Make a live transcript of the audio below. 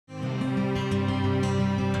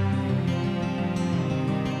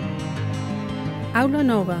Aula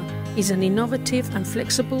Nova is an innovative and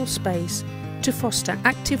flexible space to foster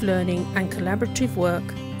active learning and collaborative work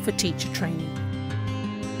for teacher training.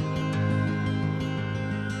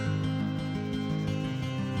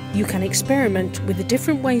 You can experiment with the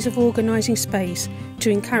different ways of organising space to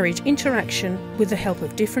encourage interaction with the help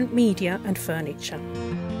of different media and furniture.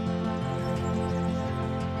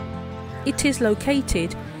 It is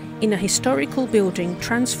located in a historical building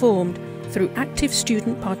transformed through active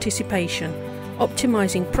student participation,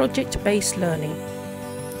 optimising project-based learning.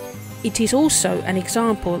 It is also an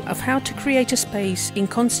example of how to create a space in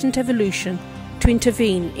constant evolution to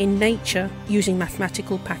intervene in nature using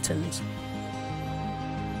mathematical patterns.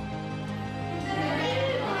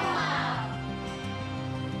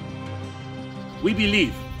 We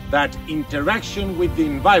believe that interaction with the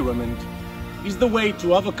environment is the way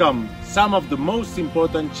to overcome some of the most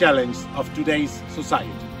important challenges of today's society: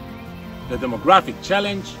 the demographic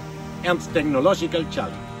challenge and technological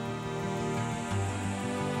challenge.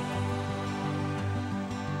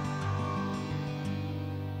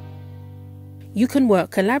 You can work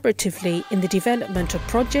collaboratively in the development of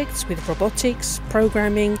projects with robotics,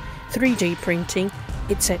 programming, 3D printing,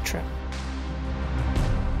 etc.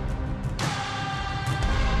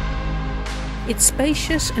 Its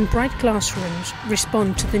spacious and bright classrooms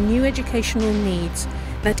respond to the new educational needs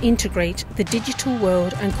that integrate the digital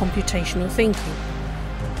world and computational thinking.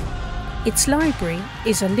 Its library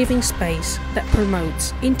is a living space that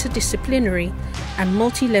promotes interdisciplinary and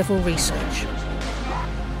multi-level research.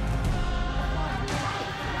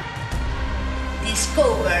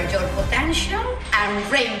 Discover your potential and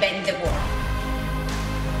reinvent the world.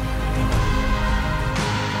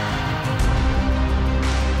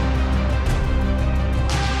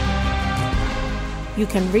 You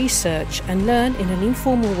can research and learn in an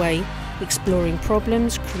informal way, exploring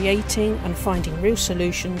problems, creating and finding real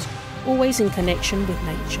solutions, always in connection with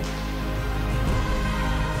nature.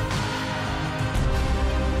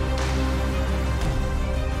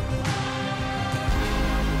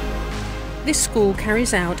 This school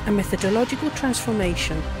carries out a methodological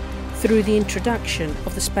transformation through the introduction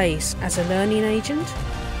of the space as a learning agent,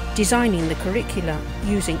 designing the curricula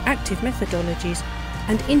using active methodologies,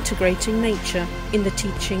 and integrating nature in the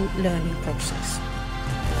teaching-learning process.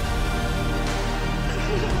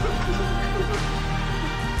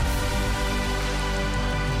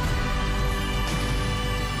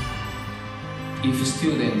 If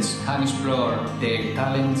students can explore their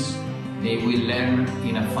talents, they will learn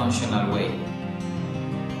in a functional way.